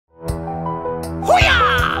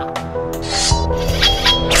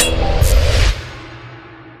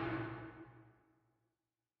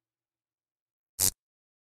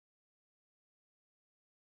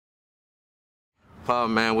Paul,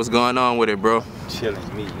 man, what's going on with it, bro?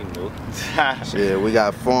 Chilling, me, you know. Yeah, we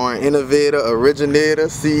got foreign innovator, originator,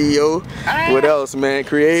 CEO. What else, man?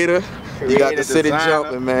 Creator. You got the city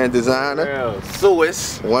jumping, man. Designer.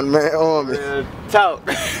 Swiss. One man army. Talk.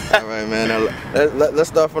 All right, man. Now, let's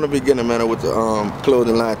start from the beginning, man, with the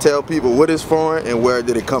clothing line. Tell people what is foreign and where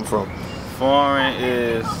did it come from? Foreign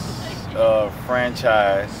is a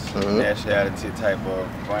franchise nationality type of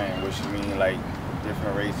brand, which means like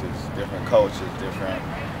different races, different cultures, different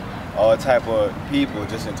all type of people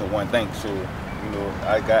just into one thing. So, you know,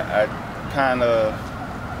 I kind of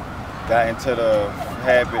got into the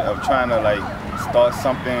habit of trying to like start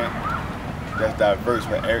something that's diverse,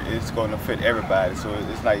 but it's going to fit everybody. So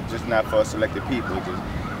it's like just not for selected people. It's just,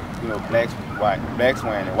 you know, blacks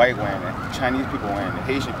wearing it, white wearing it, Chinese people wearing it,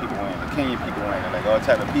 Haitian people wearing it, Kenyan people wearing it, like all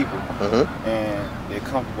type of people, and they're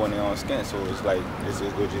comfortable in their own skin. So it's like it's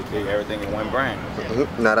just everything in one brand.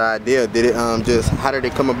 Now the idea, did it how did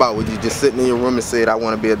it come about? Was you just sitting in your room and said I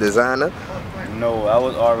want to be a designer? No, I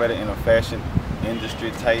was already in a fashion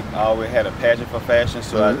industry type. I always had a passion for fashion,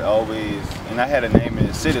 so I always, and I had a name in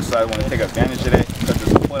the city, so I want to take advantage of that because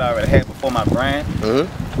the support I already had before my brand.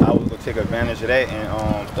 I was gonna take advantage of that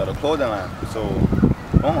and start a clothing line. So, boom,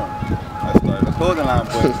 I started a clothing line,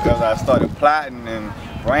 but because I started plotting and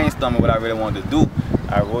brainstorming what I really wanted to do,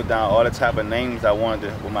 I wrote down all the type of names I wanted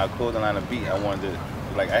to, with my clothing line to be. I wanted to,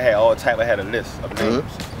 like, I had a list of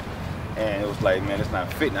names, and it was like, man, it's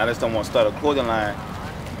not fitting. I just don't want to start a clothing line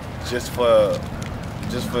just for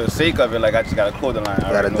the sake of it. Like, I just got a clothing line.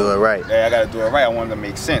 I gotta do it right. Yeah, I gotta do it right. I wanted to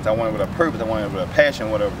make sense. I wanted it with a purpose. I wanted it with a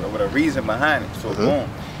passion, with a reason behind it. So boom,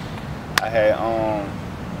 I had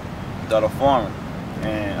started farming,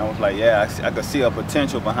 and I was like, yeah, I could see a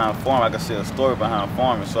potential behind farming. I could see a story behind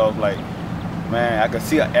farming. So I was like, man, I could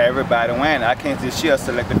see everybody wearing it. I can't just see a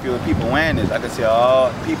selected few people wearing this. I could see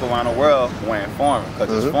all people around the world wearing farming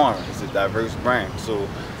because it's farming. It's a diverse brand. So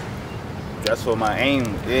that's what my aim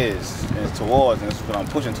is towards, and that's what I'm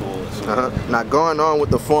pushing towards. So. Now going on with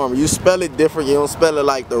the farmer, you spell it different. You don't spell it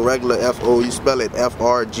like the regular F-O. You spell it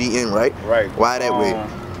FRGN, right? Right. Why that way?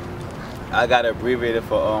 I got it abbreviated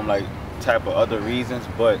for like type of other reasons,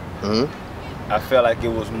 but I felt like it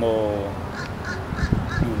was more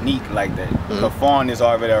unique like that. The foreign is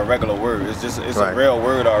already a regular word. It's a real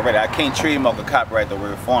word already. I can't trademark or copyright the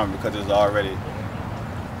word foreign because it's already,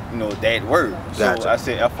 you know, that word. Gotcha. So I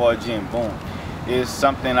said FRGN, boom. It's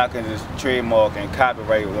something I can just trademark and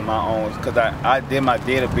copyright with my own, because I did my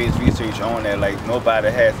database research on that. Like, nobody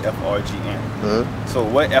has FRGN. So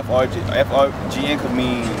what FRGN could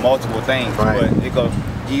mean multiple things, but it could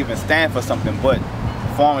even stand for something, but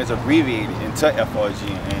form is abbreviated into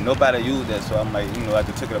FRGN, and nobody used that. So I'm like, you know, I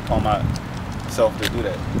just took it upon myself to do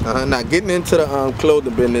that. Now getting into the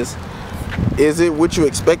clothing business, is it what you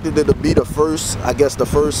expected it to be the first, I guess, the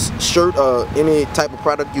first shirt or any type of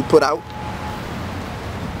product you put out?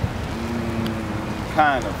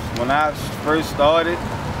 Kind of. When I first started,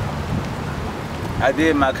 I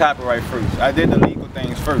did my copyright first. I did the legal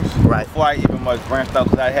things first. Before I even much branched out,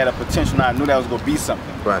 because I had a potential and I knew that was going to be something.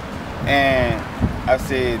 And I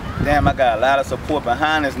said, damn, I got a lot of support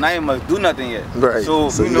behind this, and I ain't must do nothing yet. So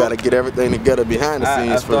you got to get everything together behind the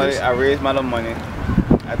scenes first. I raised my little money.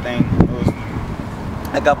 I think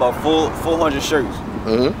I got about 400 shirts.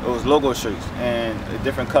 It was logo shirts and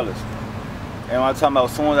different colors. And when I'm talking about,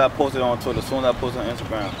 as soon as I posted on Twitter, as soon as I posted on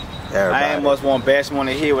Instagram, I ain't much want to bash me on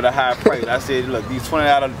the head with a high price. I said, look, these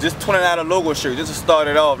 $20 logo shirts, just to start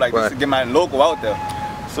it off, like just to get my logo out there.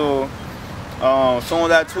 So, as soon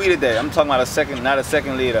as I tweeted that, I'm talking about not a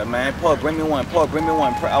second later, man, Paul, bring me one, Paul, bring me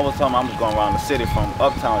one. I was talking about I'm just going around the city from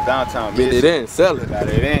uptown, downtown. Get it in, sell it. Got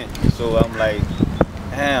it in. So I'm like,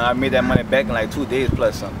 damn, I made that money back in like 2 days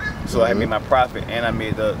plus something. So I made my profit, and I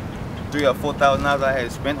made the $3,000 or $4,000 I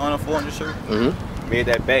had spent on a 400 shirt. Made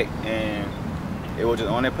that back, and it was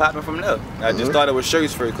just on and popping from there. I just started with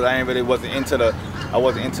shirts first because I wasn't into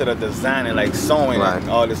the design and like sewing and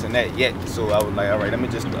all this and that yet. So I was like, all right, let me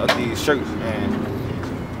just up these shirts, and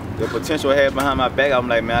the potential I had behind my back, I'm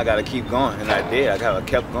like, man, I gotta keep going, and I did. I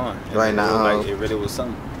kept going. And now, it really was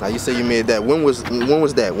something. Now you say you made that. When was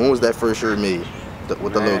that? When was that first shirt made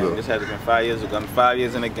with the logo? This had to been 5 years ago. I'm 5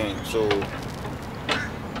 years in the game, so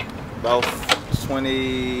about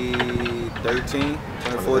 2013,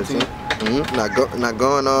 2014. Now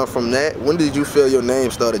going on from that, when did you feel your name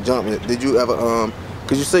started jumping? Did you ever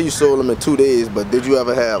because you say you sold them in 2 days, but did you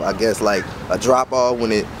ever have, I guess, like a drop off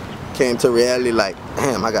when it came to reality, like,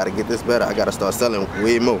 damn, I gotta get this better, I gotta start selling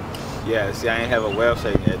way more? Yeah, see, I didn't have a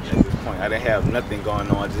website at this point. I didn't have nothing going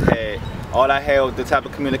on. I just had, all I had was the type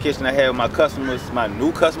of communication I had with my customers, my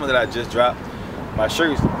new customers that I just dropped, my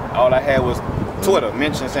shirts. All I had was Twitter,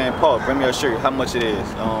 mention saying, Paul, bring me a shirt. How much it is?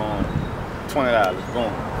 $20.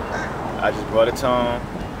 Boom. I just brought it to him.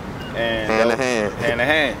 And hand to hand. Hand to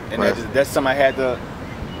hand. And Right. that's something I had to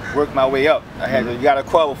work my way up. I had to, you gotta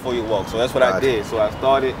crawl before you walk. So that's what I did. So I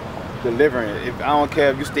started delivering it. If I don't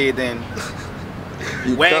care if you stayed in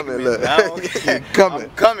You coming, me. look. I'm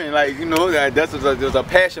coming, like, you know, there's a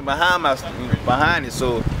passion behind it.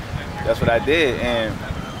 So that's what I did. And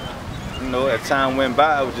you know, as time went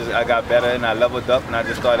by, I got better and I leveled up and I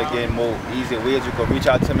just started getting more easy ways. You could reach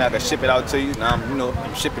out to me, I could ship it out to you. Now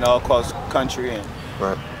I'm shipping all across the country and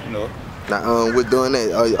right. you know. Now with doing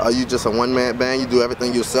that, are you just a one-man band? You do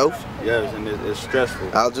everything yourself? Yes, and it's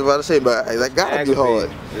stressful. I was just about to say, but that gotta be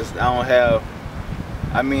hard.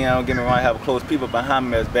 Don't get me wrong, I have close people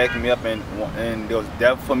behind me that's backing me up and they was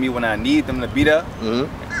there for me when I need them to be there.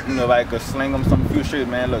 You know, like I could sling them some few shit,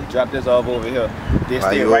 man. Look, drop this off over here. They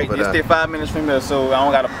stay 5 minutes from there, so I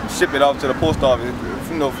don't gotta ship it off to the post office,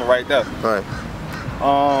 you know, for right there. Right.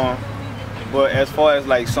 But as far as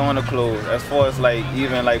like sewing the clothes, as far as like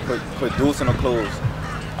even like producing the clothes,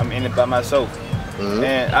 I'm in it by myself.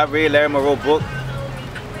 And I read Larry Monroe's book,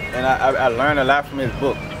 and I learned a lot from his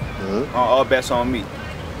book. All bets on me.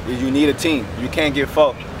 You need a team. You can't get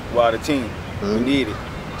fucked without a team. You need it.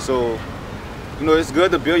 So, you know, it's good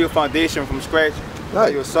to build your foundation from scratch by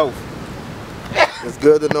yourself. It's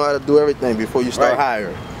good to know how to do everything before you start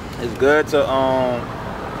hiring. It's good to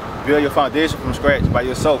build your foundation from scratch by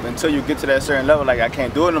yourself until you get to that certain level. Like, I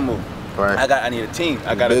can't do it no more. Right. I need a team.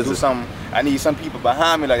 I gotta do something. I need some people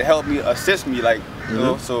behind me, like, help me, assist me, like, you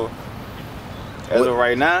know. So as of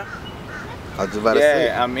right now, I was just about to say.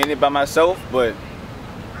 I'm in it by myself, but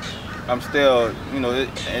I'm still, you know,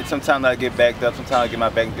 and sometimes I get backed up, sometimes I get my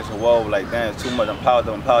back against the wall, like, damn, it's too much, I'm piled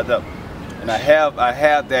up. And I have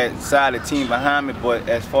that side of the team behind me, but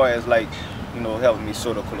as far as, like, you know, helping me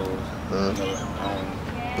sew the clothes. You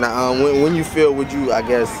know, now, when you feel, would you, I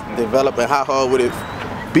guess, develop, and how hard would it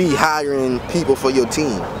be hiring people for your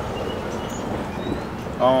team?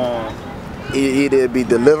 Either it be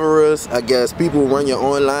deliverers, I guess, people who run your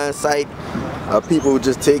online site, people who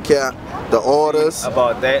just take care of the orders.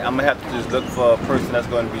 About that, I'm gonna have to just look for a person that's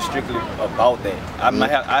going to be strictly about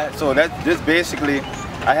that. So that just basically,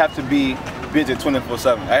 I have to be busy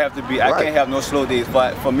 24/7. I have to be. I can't have no slow days.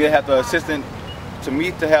 But for me to have an assistant,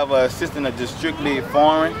 to have an assistant that's just strictly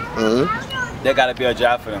foreign, that got to be a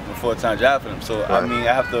job for them, a full-time job for them. So I mean,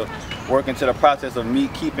 I have to work into the process of me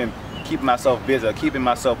keeping myself busy, keeping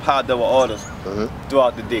myself piled up with orders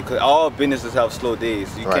throughout the day. Because all businesses have slow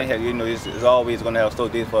days. You can't have, you know, it's always going to have slow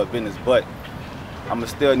days for a business. But I'm going to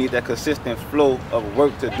still need that consistent flow of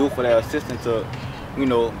work to do for that assistant to, you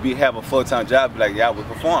know, have a full-time job like I was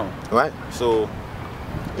performing. Right. So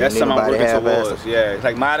that's something I'm working towards. Yeah, it's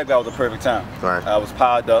like Mardi Gras was the perfect time. Right. I was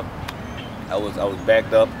piled up. I was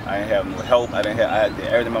backed up. I didn't have no help. I had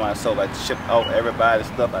everything by myself. I shipped out everybody's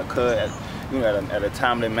stuff I could, at a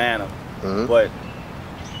timely manner. But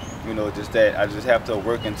you know, just that I just have to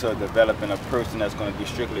work into developing a person that's going to be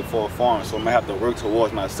strictly for foreign. So I'm gonna have to work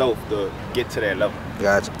towards myself to get to that level.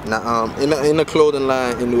 Gotcha. Now, in the clothing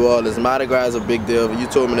line in New Orleans, Mardi Gras is a big deal. You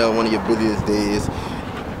told me that was one of your busiest days.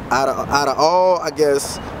 Out of all, I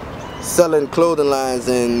guess, selling clothing lines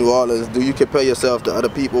in New Orleans, do you compare yourself to other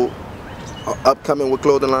people upcoming with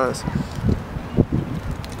clothing lines?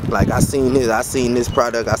 Like, I seen this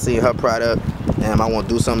product, I seen her product, and I want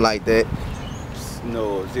to do something like that.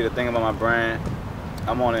 No, see, the thing about my brand,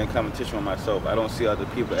 I'm only in competition with myself. I don't see other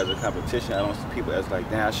people as a competition. I don't see people as like,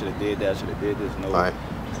 damn, I should have did that, I should have did this. No,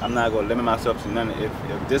 I'm not going to limit myself to nothing.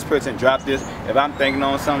 If this person dropped this, if I'm thinking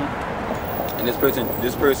on something, and this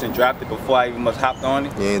person dropped it before I even must hopped on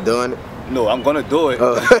it. You ain't doing it? No, I'm going to do it.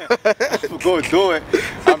 I'm going to do it.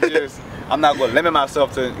 I'm not going to limit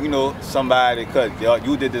myself to, you know, somebody because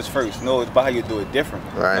you did this first. No, it's about how you do it different.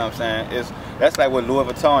 Right. You know what I'm saying? That's like with Louis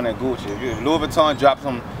Vuitton and Gucci. If Louis Vuitton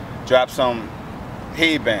dropped some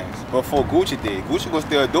headbands before Gucci did, Gucci will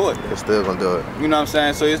still do it. They're still going to do it. You know what I'm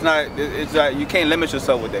saying? So it's like you can't limit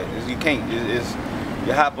yourself with that. You can't.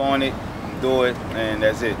 You hop on it, do it, and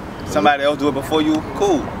that's it. Somebody else do it before you,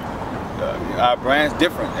 cool. Our brand's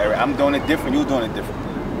different. I'm doing it different, you doing it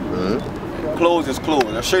different. Clothes is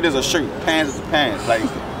clothes, a shirt is a shirt, pants is a pants, like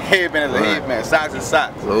headband is a headband, socks is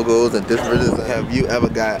socks. Logos and different. Have you ever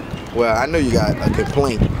got, well, I know you got a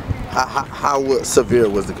complaint. How severe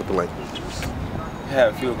was the complaint? I had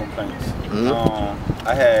a few complaints.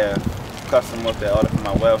 I had customers that ordered from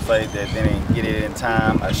my website that didn't get it in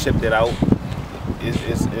time. I shipped it out.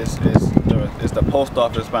 It's the post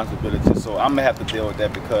office responsibility, so I'm gonna have to deal with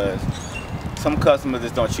that because some customers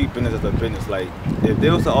just don't treat business as a business. Like, if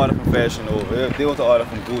there was an order from Fashion Nova, if there was an order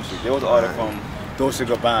from Gucci, if there was an order from Dolce &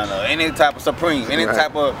 Gabbana, any type of Supreme, any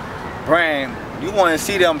type of brand, you want to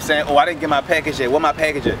see them saying, oh, I didn't get my package yet. What my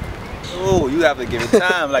package yet? Oh, you have to give it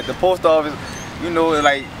time. Like the post office, you know,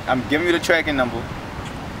 like I'm giving you the tracking number.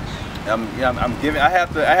 I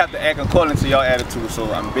have to act according to y'all attitude.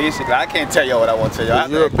 So I'm basically, I can't tell y'all what I want to tell y'all.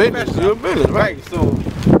 You're a business, right? So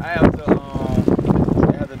I have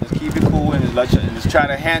to just keep it cool and just try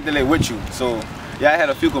to handle it with you. So yeah, I had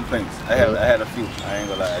a few complaints. I had a few. I ain't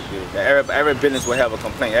gonna lie, I did. Every business will have a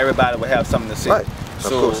complaint. Everybody will have something to say. Right.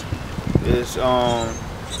 So it's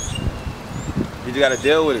you just gotta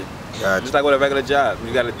deal with it. Gotcha. Just like with a regular job,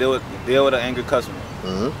 you gotta deal with an angry customer.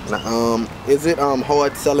 Now, is it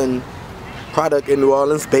hard selling product in New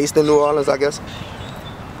Orleans, based in New Orleans, I guess?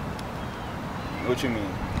 What you mean?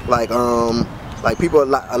 Like people,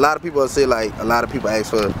 a lot of people say like a lot of people ask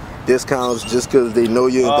for discounts just because they know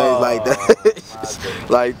you and things like that,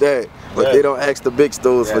 like that. But they don't ask the big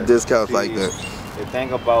stores for discounts like that. The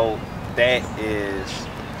thing about that is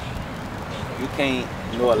you can't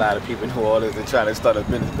know a lot of people in New Orleans and try to start a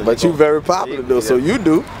business. But you're very popular though, so you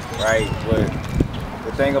do. Right, but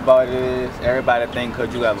the thing about it is everybody think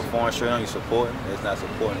because you have a foreign shirt on you supporting. It's not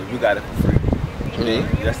supporting. If you got it for free,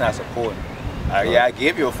 that's not supporting. Yeah, I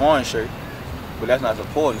give you a foreign shirt, but that's not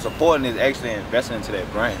supporting. Supporting is actually investing into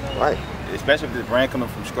that brand. Right. Especially if the brand coming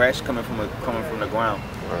from scratch, coming from the ground.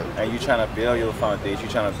 Right. And you trying to build your foundation, you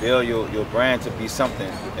trying to build your brand to be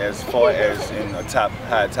something as far as in a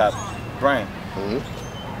high top brand.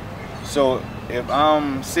 So if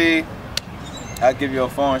I give you a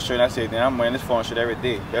foreign shirt and I say, then I'm wearing this foreign shirt every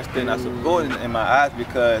day. That's still not supporting in my eyes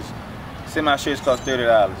because say my shirts cost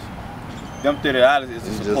 $30. Them $30 is the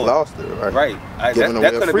support. You just lost it, right? Right. That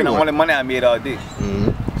could have been the only money I made all day.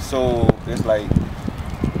 So it's like,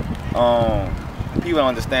 people don't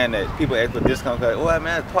understand that. People ask for discount because, oh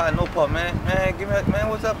man, no part, man. Man, give me, man,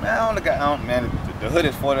 what's up, man? Man, the hood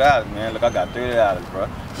is $40, man. Look, I got $30, bro.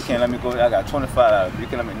 You can't let me go. I got $25. You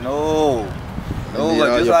can let me, no,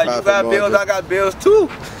 just like you got bills, I got bills too.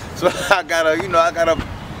 So I gotta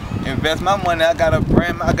invest my money. I gotta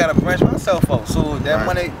branch myself out. So that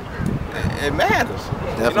money, it matters.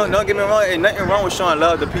 Definitely. You know, don't get me wrong. Ain't nothing wrong with showing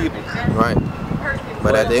love to people. Right.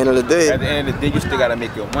 But at the end of the day, you still gotta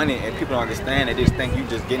make your money, and people don't understand that. They just think you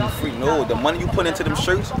just getting free. No, the money you put into them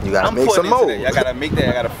shirts, you gotta make some more. I gotta make that.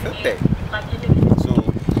 I gotta flip that. So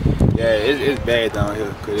yeah, it's bad down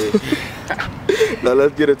here. Now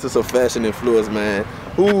let's get into some fashion influence, man.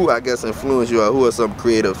 Who I guess influenced you, or who are some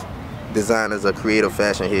creative designers or creative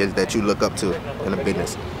fashion heads that you look up to in the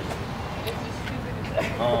business?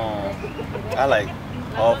 I like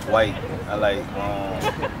Off-White. I like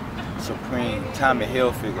Supreme, Tommy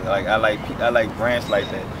Hilfiger. Like I like brands like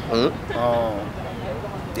that.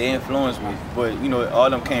 They influenced me, but you know, all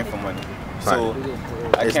them came from money. So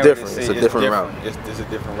it's different. It's a different route. It's a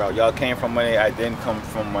different route. Y'all came from money. I didn't come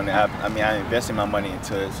from money. I mean, I invested my money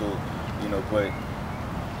into it. So, you know, but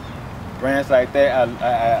brands like that,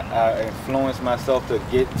 I influenced myself to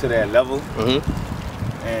get to that level,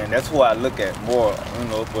 and that's who I look at more. You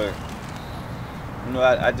know, but you know,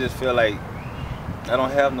 I just feel like I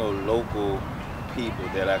don't have no local people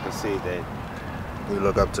that I could say that you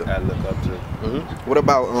look up to. I look up to. What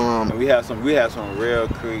about and we have some real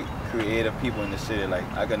creative people in the city. Like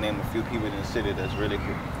I can name a few people in the city that's really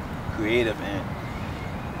creative,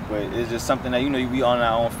 but it's just something that, you know, we on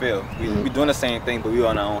our own field. We doing the same thing, but we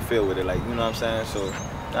on our own field with it. Like, you know what I'm saying? So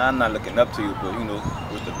I'm not looking up to you, but you know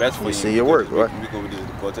what's the best for you. We see your work, right? We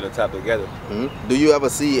go to the top together. Do you ever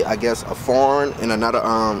see, I guess, a foreign and another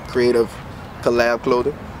creative collab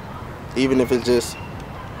clothing, even if it's just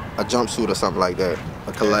a jumpsuit or something like that,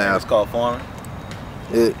 a collab? Yeah, it's called foreign.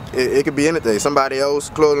 It could be anything. Somebody else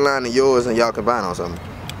clothing line and yours, and y'all combine on something.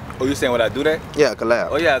 Oh, you saying would I do that? Yeah, collab.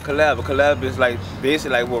 Oh yeah, collab. A collab is like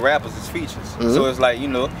basically like what rappers is features. So it's like, you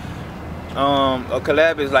know, a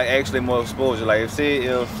collab is like actually more exposure. Like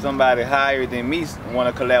if somebody higher than me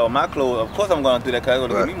want to collab with my clothes, of course I'm gonna do that because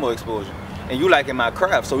it's gonna give me more exposure. And you liking my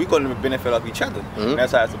craft, so we're gonna benefit off each other.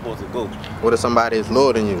 That's how it's supposed to go. What if somebody is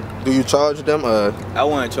lower than you? Do you charge them? I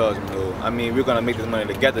wouldn't charge them though. I mean, we're gonna make this money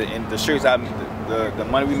together, and the shirts, the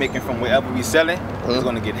money we making from wherever we selling is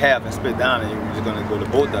gonna get half and split down, and we're just gonna go to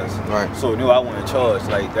both of us. Right. So no, I wouldn't charge.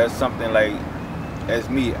 Like that's something like, as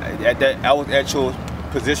me, I was at your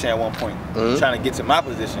position at one point, trying to get to my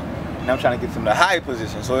position, and I'm trying to get to the higher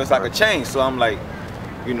position. So it's like a change. So I'm like,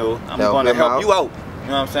 you know, I'm gonna help you out. You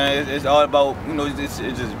know what I'm saying? It's all about, you know, it just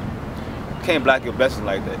can't block your blessings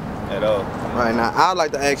like that at all. Right. Now, I'd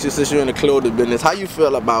like to ask you, since you're in the clothing business, how you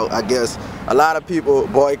feel about, I guess, a lot of people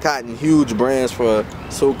boycotting huge brands for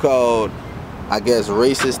so-called, I guess,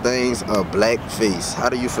 racist things or blackface. How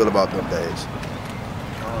do you feel about them things?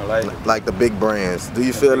 Like the big brands. Do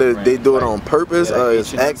you feel that they do it on purpose or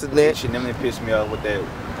it's accident? H&M pissed me off with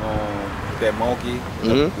that monkey,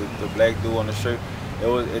 the black dude on the shirt. It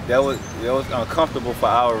was uncomfortable for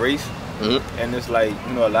our race, and it's like,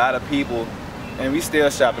 you know, a lot of people, and we still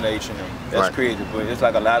shopping at H&M. That's crazy, but it's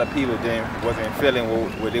like a lot of people wasn't feeling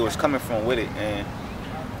where they was coming from with it. And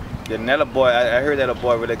another boy, I heard that a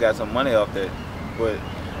boy really got some money off that, but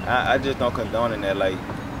I just don't condone in that, like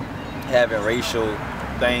having racial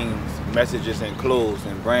things, messages and clothes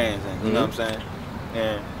and brands, and you know what I'm saying.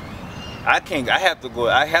 And I have to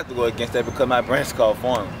go against that because my brand's called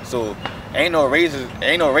Foreign. So ain't no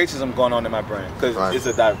racism going on in my brand because it's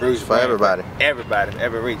a diverse for brand. Everybody,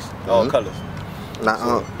 every race, all colors.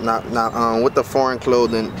 Now, with the foreign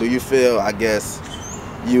clothing, do you feel, I guess,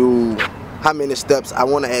 how many steps, I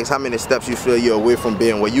want to ask how many steps you feel you're away from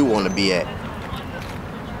being where you want to be at?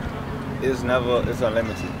 It's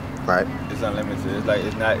unlimited. Right. It's unlimited. It's like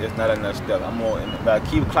it's not enough steps. If I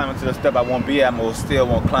keep climbing to the step I won't be at, still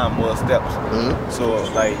won't climb more steps. So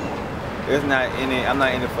like, it's not in it. I'm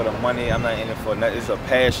not in it for the money. I'm not in it for nothing. It's a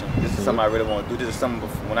passion. This is something I really want to do. This is something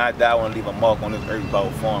when I die, I want to leave a mark on this earth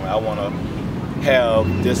about Foreign. I want to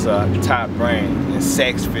have this top brand in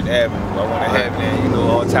Saks Fifth Avenue. I want to have it, you know,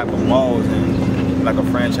 all type of malls and like a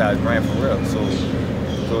franchise brand for real.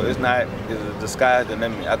 So it's the sky's the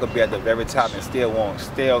limit. I could be at the very top and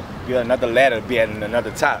still be another ladder to be at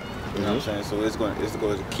another top. You know what I'm saying? So it's going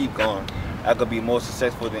to keep going. I could be more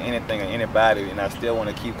successful than anything or anybody, and I still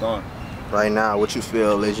want to keep going. Right now, what you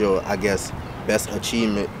feel is your, I guess, best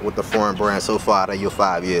achievement with the Foreign brand so far out of your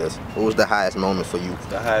 5 years? What was the highest moment for you?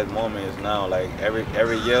 The highest moment is now, like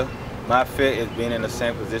every year, my fit is being in the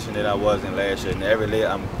same position that I was in last year. And every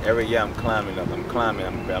year I'm climbing up.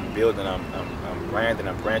 I'm building. I'm branding.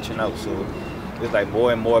 I'm branching out. So it's like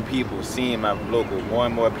more and more people seeing my logo. More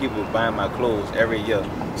and more people buying my clothes every year.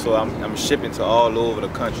 So I'm shipping to all over the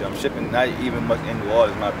country. I'm shipping not even much in New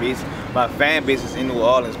Orleans. My fan base is in New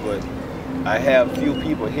Orleans, but I have few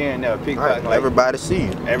people here and there. Like, everybody see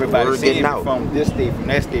you. Everybody see me from this state, from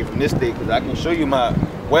that state, from this state. Because I can show you my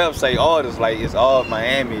website. All this, like, it's all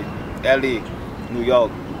Miami, LA, New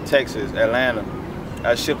York, Texas, Atlanta.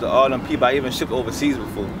 I shipped to all them people. I even shipped overseas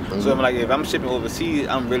before. So I'm like, if I'm shipping overseas,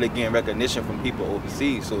 I'm really getting recognition from people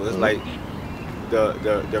overseas. So it's like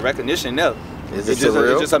the recognition there. It's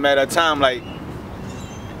just a matter of time. Like,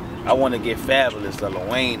 I want to get Fabulous or Lil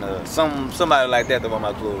Wayne or somebody like that to wear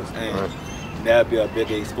my clothes, and that'll be a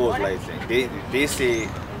big exposure. Like they say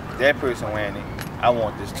that person wearing it, I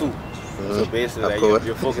want this too. So basically, like,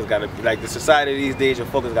 your focus got to be like the society these days. Your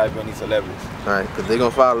focus got to be on these celebrities. All right, because they're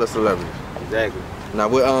gonna follow the celebrities. Exactly. Now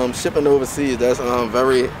with shipping overseas, that's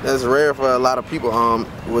rare for a lot of people.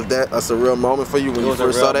 Was that a surreal moment for you when you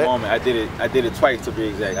first saw that? Moment. I did it twice to be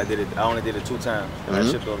exact. I only did it 2 times when I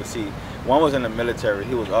shipped overseas. One was in the military.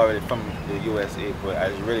 He was already from the USA, but I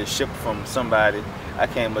really shipped from somebody. I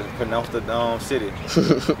can't even pronounce the city.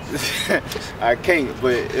 I can't,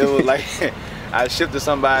 but it was like I shipped to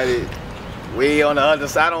somber way on the other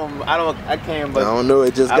side. I can't. But I don't know.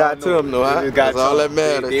 It just got to them, though. Huh? That's all that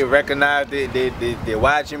matters. They recognized it. They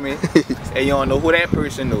watching me, and you don't know who that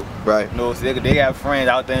person knew. Right. No, so they got friends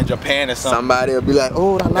out there in Japan or something. Somebody will be like,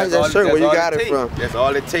 "Oh, I like that shirt. Where you got it from?" That's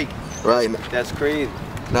all it takes. Right. That's crazy.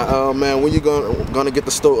 Now, man, when you gonna get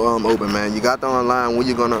the store open, man? You got the online. When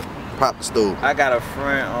you gonna pop the store? I got a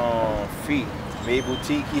friend, Feet. May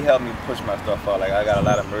Boutique, he helped me push my stuff out. Like, I got a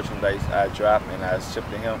lot of merchandise I drop and I ship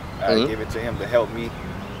to him. I give it to him to help me.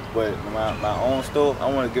 But my own store, I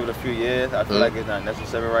want to give it a few years. I feel like it's not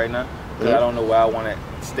necessary right now because I don't know where I want it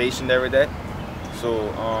stationed every day.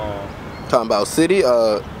 So talking about city,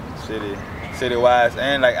 city-wise,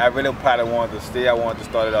 and like I really probably wanted to stay. I wanted to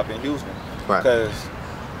start it up in Houston because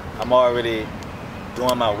I'm already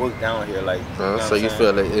doing my work down here, like. So you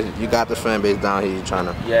feel like you got the fan base down here, you trying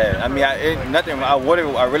to? Yeah, I mean,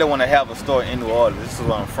 I really want to have a store in New Orleans. This is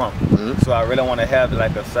where I'm from, so I really want to have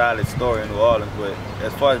like a solid store in New Orleans. But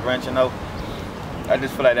as far as branching out, I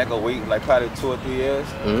just feel like that could wait like probably 2 or 3 years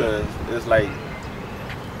because it's like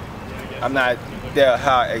I'm not there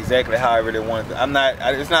exactly how I really wanted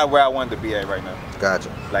to. It's not where I wanted to be at right now.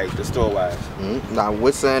 Gotcha. Like the store wise. Now,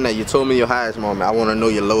 with saying that, you told me your highest moment. I want to know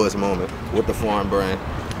your lowest moment with the Foreign brand.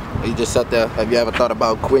 You just sat there. Have you ever thought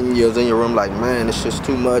about quitting? You was in your room like, man, it's just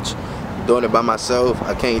too much. Doing it by myself.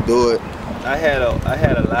 I can't do it. I had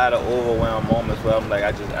a lot of overwhelmed moments where I'm like,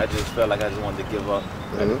 I just felt like I just wanted to give up.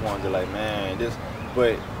 I just wanted to like, man,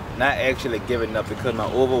 but not actually giving up because my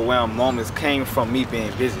overwhelmed moments came from me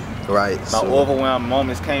being busy. Right. My overwhelmed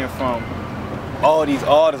moments came from all these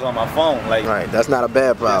orders on my phone. Like, right. That's not a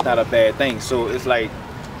bad problem. That's not a bad thing. So it's like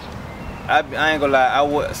I ain't gonna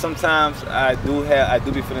lie. Sometimes I do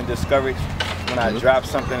be feeling discouraged when I drop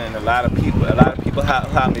something, and a lot of people how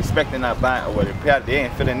I'm expecting not buying or whatever. They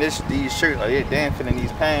ain't feeling these shirts, or they ain't feeling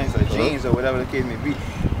these pants or jeans or whatever the case may be.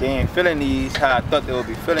 They ain't feeling these how I thought they would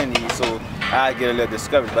be feeling these, so I get a little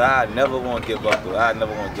discouraged. But I never want to give up though. I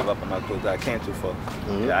never want to give up on my clothes. I came too far.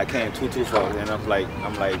 Yeah, I came too far, and I'm like,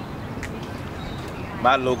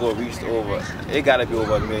 my logo reached over. It gotta be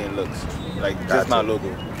over 1 million looks. Like just my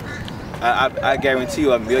logo. I guarantee you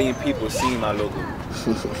 1 million people seen my logo.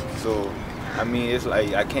 So I mean, it's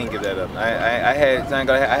like I can't give that up. I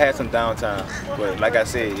had some downtime, but like I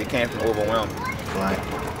said, it came from overwhelming. Right.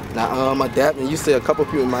 Now, adapting. You said a couple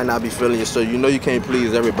people might not be feeling you, so you know you can't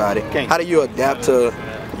please everybody. How do you adapt to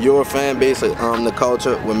your fan base, the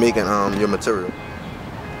culture, when making your material?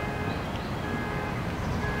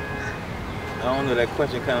 I don't know, that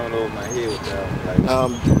question kind of went over my head with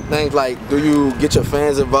that. Things like, do you get your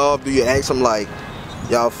fans involved? Do you ask them like,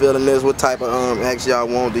 y'all feeling this? What type of acts y'all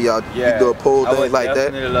want? Do y'all you do a poll, things like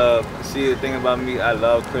that? See, the thing about me, I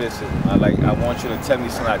love criticism. I want you to tell me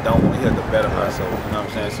something I don't want to hear to better myself. You know what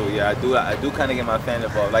I'm saying? So yeah, I do kind of get my fans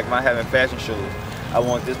involved. Like when I'm having fashion shows, I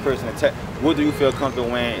want this person to tell, what do you feel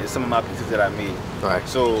comfortable wearing in some of my pieces that I made? Right.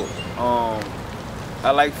 So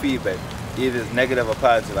I like feedback. Either it's negative or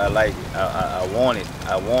positive, I like it. I want it.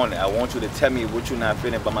 I want it. I want you to tell me what you're not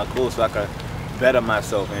feeling about my clothes so I can better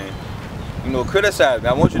myself and, you know, criticize me.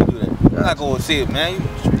 I want you to do that. I'm not gonna say it, man.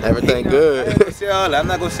 Everything good. I'm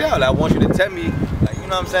not gonna say all that. I want you to tell me, like, you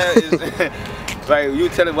know what I'm saying? It's,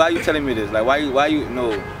 like why you telling me this? Like why you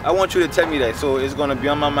no? I want you to tell me that. So it's gonna be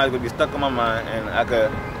on my mind. It's gonna be stuck on my mind, and I could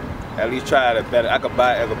at least try to better. I could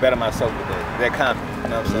better myself with that confidence. You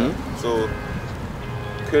know what I'm saying? So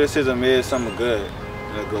criticism is something good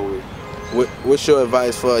to go with. What's your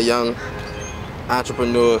advice for a young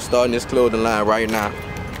entrepreneur starting this clothing line right now?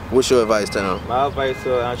 What's your advice to them? My advice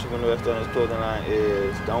to an entrepreneur starting this clothing line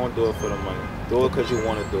is don't do it for the money. Do it because you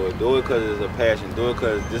want to do it. Do it because it's a passion. Do it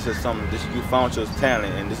because this is something, you found your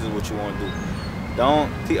talent and this is what you want to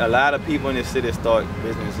do. A lot of people in this city start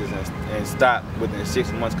businesses and stop within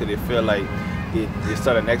 6 months because they feel like they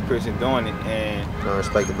saw the next person doing it and don't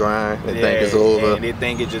respect the grind. They think it's over. And they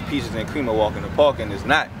think it's just peaches and cream and walk in the park, and it's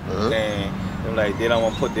not. And they're like they don't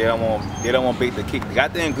want to bake the cake. They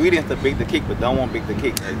got the ingredients to bake the cake, but don't want to bake the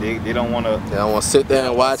cake. They don't want to. They don't want to sit there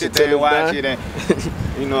and watch it.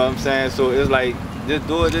 You know what I'm saying? So it's like just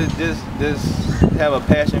do it. Just have a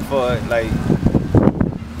passion for it. Like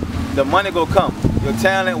the money go come. Your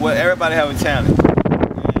talent, well, everybody have a talent.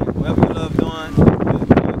 And whatever you love doing,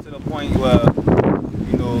 to the point where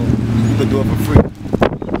you know you could do it for free.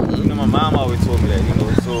 You know, my mom always told me that. You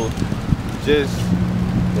know, so just.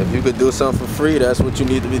 If you could do something for free, that's what you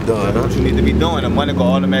need to be doing. That's what you need to be doing. The money will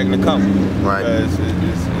automatically come. Right. Because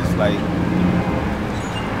it's like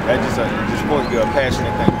that's just supposed to be a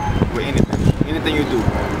passionate thing with anything. Anything you do.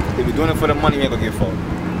 If you're doing it for the money, you ain't gonna get far.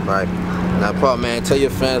 Right. Now, Paul, man, tell your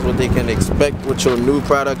fans what they can expect with your new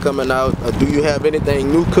product coming out. Do you have anything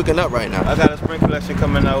new cooking up right now? I got a spring collection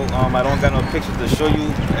coming out. I don't got no pictures to show you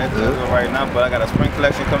right now, but I got a spring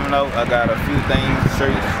collection coming out. I got a few things,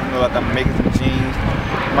 shirts, you know, like I'm making some jeans.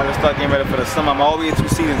 I'm about to start getting ready for the summer. I'm always 2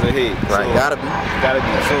 seasons ahead. Right, so, gotta be.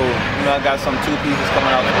 So, you know, I got some 2 pieces coming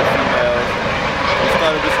out for the females. We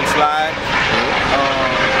started with some slides.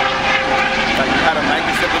 Like how the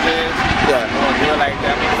Nike slippers is. Yeah. Do it like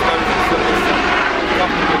that. We started with the slippers.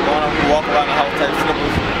 Comfortable going on, walk around the house type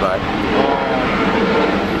slippers. Right.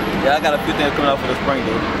 Yeah, I got a few things coming out for the spring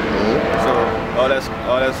though. So all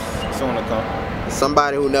that's soon to come.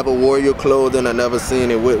 Somebody who never wore your clothing or never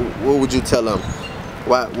seen it, what would you tell them?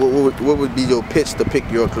 What would be your pitch to pick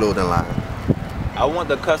your clothing line? I want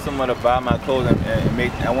the customer to buy my clothing and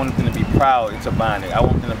I want them to be proud into buying it. I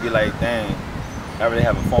want them to be like, dang, I really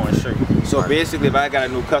have a foreign shirt. So basically, if I got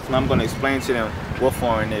a new customer, I'm going to explain to them what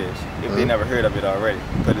foreign is, if they never heard of it already.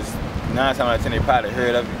 Because it's 9 times out of 10 they probably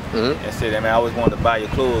heard of it and said, man, I always wanted to buy your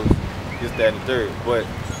clothes, this, that, and the third. But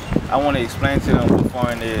I want to explain to them what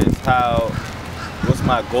foreign is, what's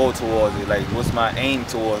my goal towards it, like what's my aim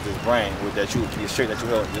towards this brand with that your shirt that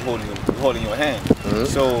you're holding in your hand.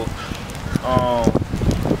 So,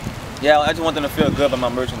 yeah, I just want them to feel good about my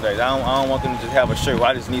merchandise. I don't want them to just have a shirt. Well,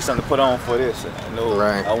 I just need something to put on for this. No,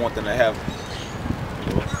 right. I want them to have it.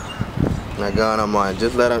 You know. Now, God, I'm on.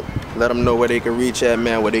 Just let them know where they can reach at,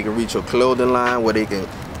 man. Where they can reach your clothing line. Where they can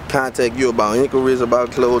contact you about inquiries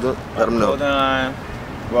about clothing. Let them know. Clothing line.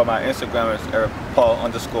 Well, my Instagram is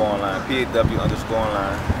Paul_online,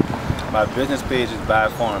 PAW_online. My business page is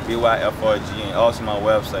BuyForm, BYFRGN. Also my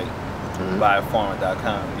website,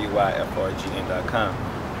 buyform.com, BYFRGN.com.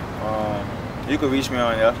 You can reach me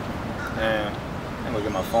on there. And I'm gonna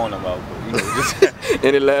get my phone number out, but you know, just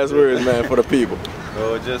Any last words, man, for the people?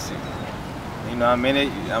 so just, you know, I'm in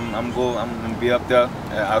it. I'm gonna be up there.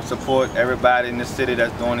 I support everybody in the city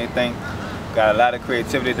that's doing their thing. Got a lot of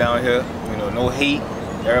creativity down here. You know, no hate.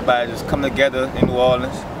 Everybody just come together in New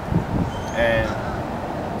Orleans, and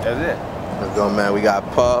that's it. Let's go, man. We got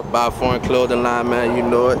Pub, buy foreign clothing line, man. You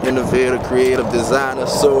know it. Innovator, creative designer,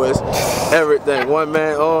 sewers, everything. One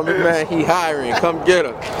man army, man. He hiring. Come get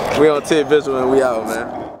him. We on T Visual and we out,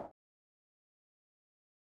 man.